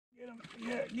him.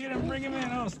 Yeah, get him, bring him in.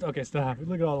 Oh, okay, stop.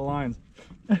 Look at all the lines.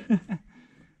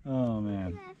 Oh,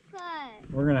 man.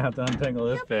 We're going to have to untangle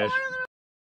this fish.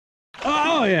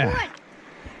 Oh, yeah.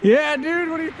 Yeah, dude,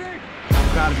 what do you think?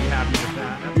 I've got to be happy with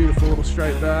that. Beautiful little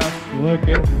striped bass. Look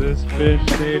at this fish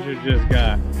Sage just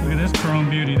got. Look at this chrome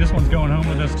beauty. This one's going home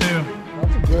with us, too.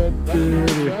 That's a good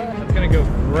beauty. That's going to go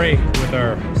great with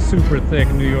our super thick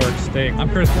New York steak. I'm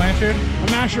Chris Blanchard. I'm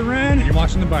Asher Wren. And you're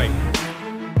watching The Bite.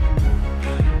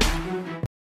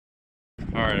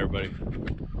 All right, everybody.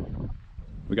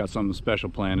 We got something special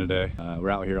planned today.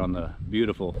 We're out here on the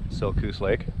beautiful Silcoos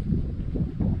Lake.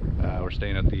 We're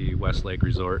staying at the West Lake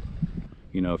Resort.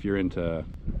 You know, if you're into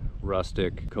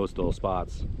rustic coastal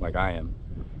spots like I am,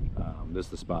 this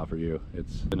is the spot for you.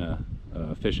 It's been a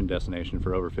fishing destination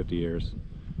for over 50 years.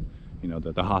 You know,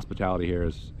 the hospitality here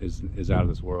is out of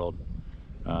this world.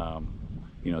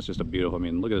 You know, it's just a beautiful, I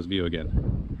mean, look at this view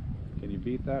again. Can you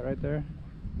beat that right there?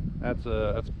 That's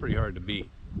pretty hard to beat.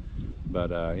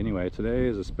 But anyway, today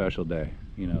is a special day.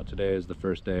 You know, today is the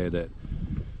first day that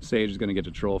Sage is going to get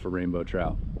to troll for rainbow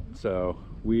trout. So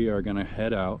we are going to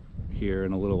head out here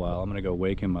in a little while. I'm going to go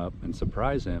wake him up and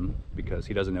surprise him because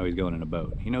he doesn't know he's going in a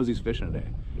boat. He knows he's fishing today,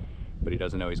 but he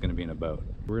doesn't know he's going to be in a boat.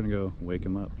 We're going to go wake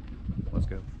him up. Let's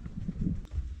go.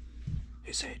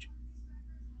 Hey, Sage.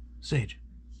 Sage,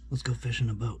 let's go fish in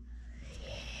a boat.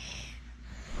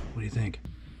 What do you think?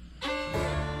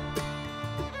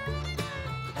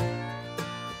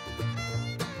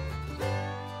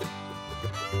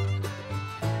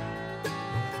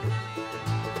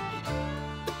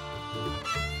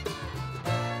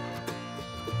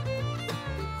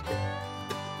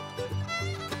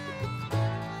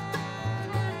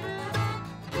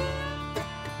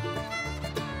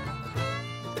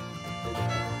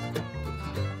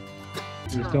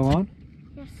 You're still on?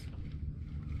 Yes.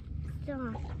 Still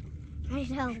on. I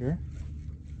know. Sure?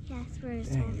 Yes, we're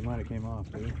still Dang, on. you might have came off,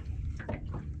 dude.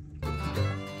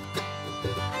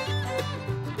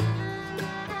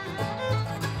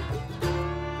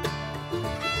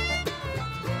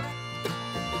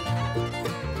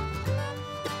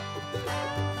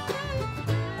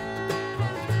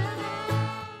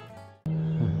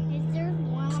 If there's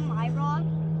one on my rod,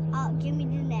 give me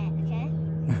the net, okay?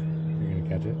 You're gonna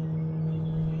catch it?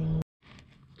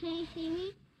 Can you see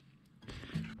me?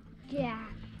 Yeah.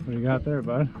 What do you got there,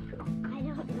 bud? I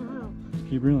don't know.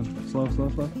 Keep reeling. Slow, slow,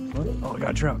 slow, slow. Oh, we got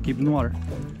a trout. Keep it in the water.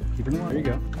 Keep it in the water. There you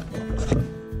go.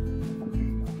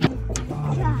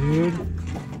 Oh, dude.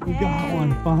 We got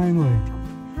one, finally.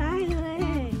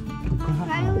 Finally. We got one.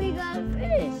 Finally got a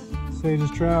fish. Sage's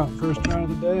trout. First trout of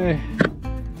the day.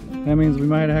 That means we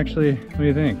might actually, what do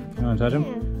you think? You want to touch him?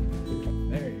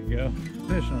 Yeah. There you go.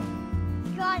 Fish on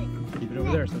him. Got it. Keep it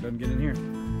over there so it doesn't get in here.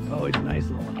 Oh, he's a nice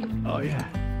little one. Oh, yeah.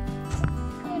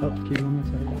 Oh, keep it on that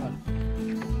side of the rod.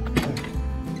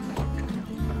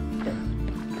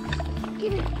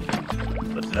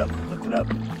 Lift it up, lift it up.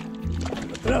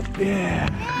 Lift it up, yeah.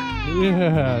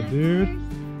 Yeah, dude.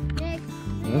 Next.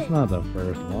 That's not the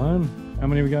first one. How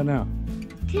many we got now?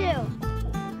 2. Nice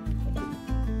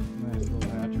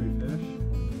little hatchery fish.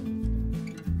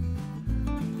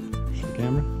 The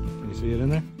camera? Can you see it in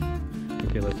there?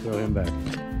 Okay, let's throw him back.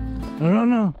 No, no,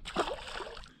 no.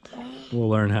 We'll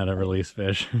learn how to release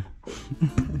fish.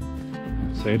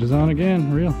 Sage is on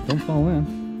again. Real. Don't fall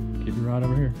in. Keep your rod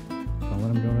over here. Don't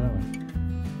let him go that way.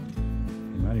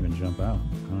 He might even jump out.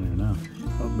 I don't even know.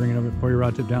 Oh, bring it over. Pour your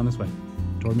rod tip down this way.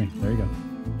 Toward me. There you go.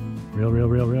 Reel, reel,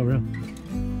 reel, reel, reel.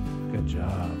 Good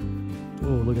job.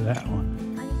 Oh, look at that one.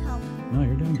 I need help. No,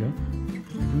 you're doing good.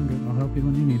 You're doing good. I'll help you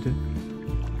when you need to.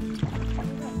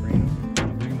 Bring him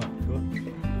over. Bring him up. Go up.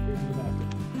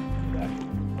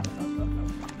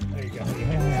 There you go.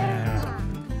 Yeah.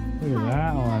 Look at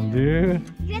that one, dude.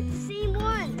 You got the same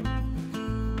one.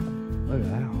 Look at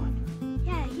that one.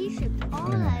 Yeah, he should all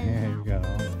Yeah, that. yeah, you got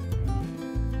all of it.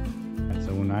 Alright, so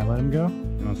when I let him go,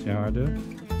 you want to see how I do it?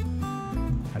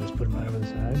 I just put him right over the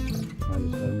side. I just let him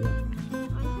go. I'm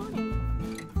holding.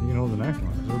 You can hold the next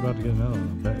one. We're about to get another one,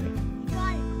 I bet you.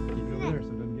 Got it. Keep it over there so it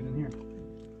doesn't get in here.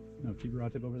 No, keep your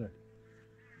rod tip over there.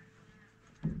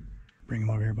 Bring him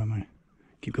over here by mine.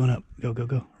 Keep going up. Go, go,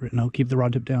 go. No, keep the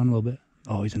rod tip down a little bit.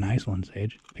 Oh, he's a nice one,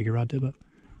 Sage. Pick your rod tip up.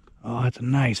 Oh, that's a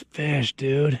nice fish,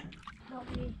 dude. Help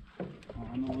me.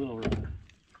 On the little rod.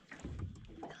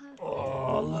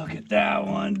 Oh, look at that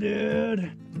one,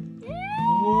 dude.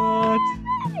 What?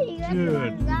 You got the Dude,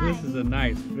 one guy. this is a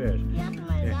nice fish. You got the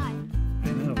one guy. I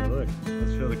know, but look.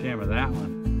 Let's show the camera that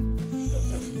one.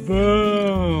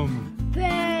 Boom!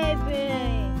 Baby.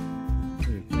 What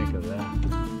do you think of that?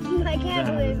 I can't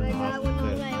That believe is I an got awesome one on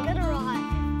fish. my. I got a rod.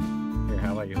 Here,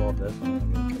 how about you hold this one?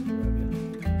 I'll get a picture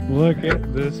of you. Look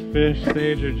at this fish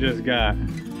Sager just got.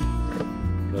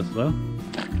 Go slow.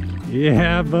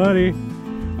 Yeah, buddy.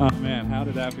 Oh man, how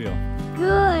did that feel?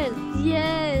 Good.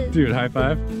 Yes. Dude, high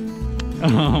five.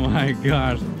 Oh my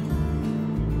gosh.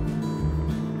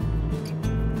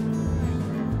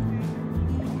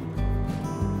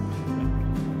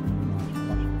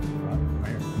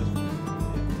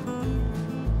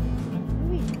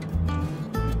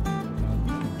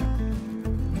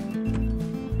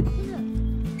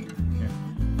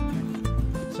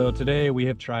 So today we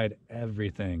have tried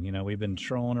everything. You know, we've been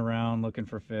trolling around looking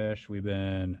for fish. We've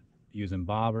been using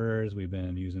bobbers, we've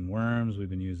been using worms, we've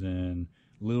been using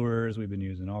lures, we've been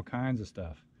using all kinds of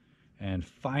stuff. And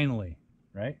finally,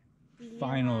 right? Yeah.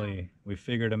 Finally, we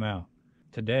figured them out.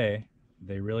 Today,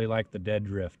 they really like the dead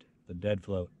drift, the dead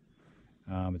float.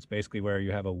 It's basically where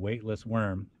you have a weightless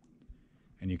worm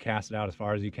and you cast it out as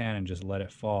far as you can and just let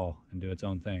it fall and do its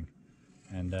own thing.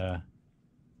 And was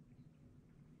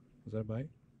that a bite?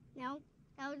 No,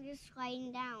 that was just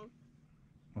sliding down.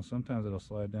 Well, sometimes it'll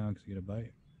slide down because you get a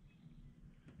bite.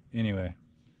 Anyway,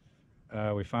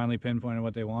 we finally pinpointed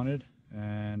what they wanted,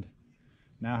 and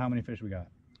now how many fish we got?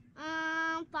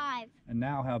 5. And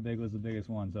now how big was the biggest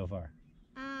one so far?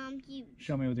 Huge.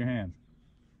 Show me with your hands.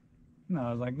 No,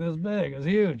 it was like this big. It was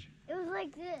huge. It was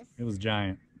like this. It was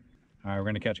giant. All right, we're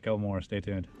gonna catch a couple more. Stay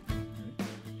tuned.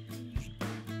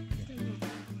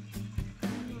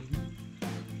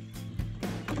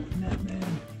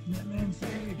 Netman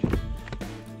Sage. Here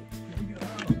we go.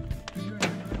 He's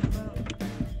right about.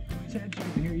 He's head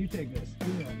shaking. Here, you take this.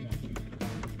 Do that.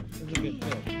 This is a good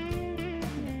fish.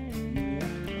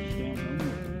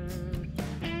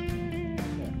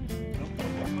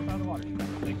 Come up out of the water.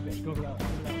 Big fish. Go for that one.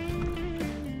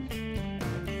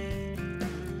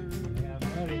 Yeah,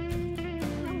 buddy.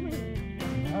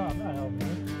 No, I'm not helping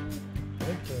you.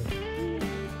 Big fish.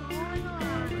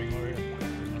 Bring him over here.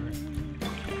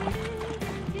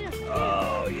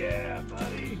 Oh yeah,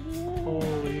 buddy.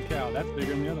 Holy cow, that's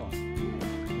bigger than the other one.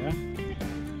 Yeah?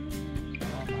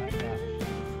 Oh my gosh.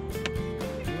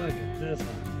 Look at this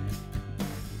one,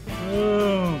 man.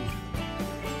 Boom!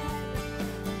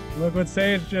 Look what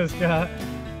Sage just got.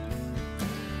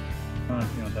 Come on,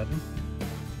 you want to touch him?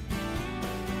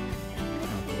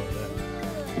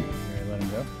 Here, let him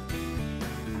go.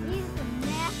 He's a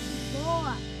nasty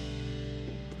boy.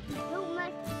 Don't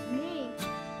mess with me.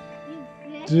 You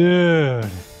fish. Dude.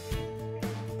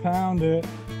 Pound it.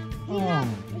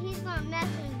 He's not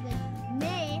messing with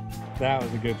me. That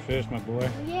was a good fish, my boy.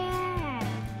 Yeah.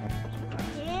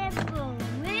 Yeah, for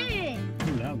me.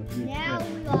 That was a good Now fish.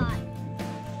 we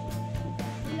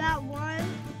got 1,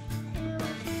 2,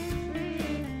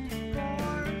 3, 4,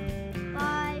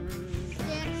 5, 6.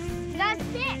 We got 6.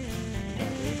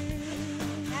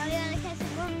 Now we gotta catch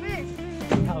some more fish.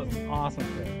 That was an awesome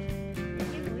fish.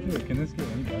 Dude, can this get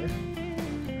any better?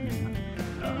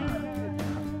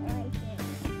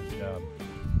 Good job.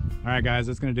 All right, guys,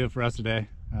 that's going to do it for us today.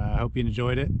 I hope you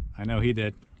enjoyed it. I know he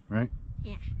did, right?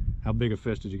 Yeah. How big a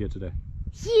fish did you get today?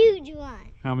 Huge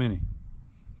one. How many?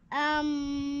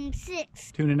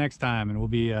 6. Tune in next time, and we'll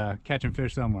be catching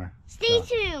fish somewhere. Stay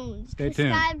tuned. Stay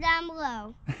tuned. Subscribe down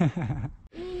below.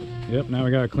 Yep, now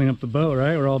we got to clean up the boat,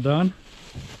 right? We're all done.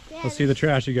 Yeah, Let's see the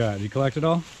trash you got. Did you collect it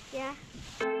all?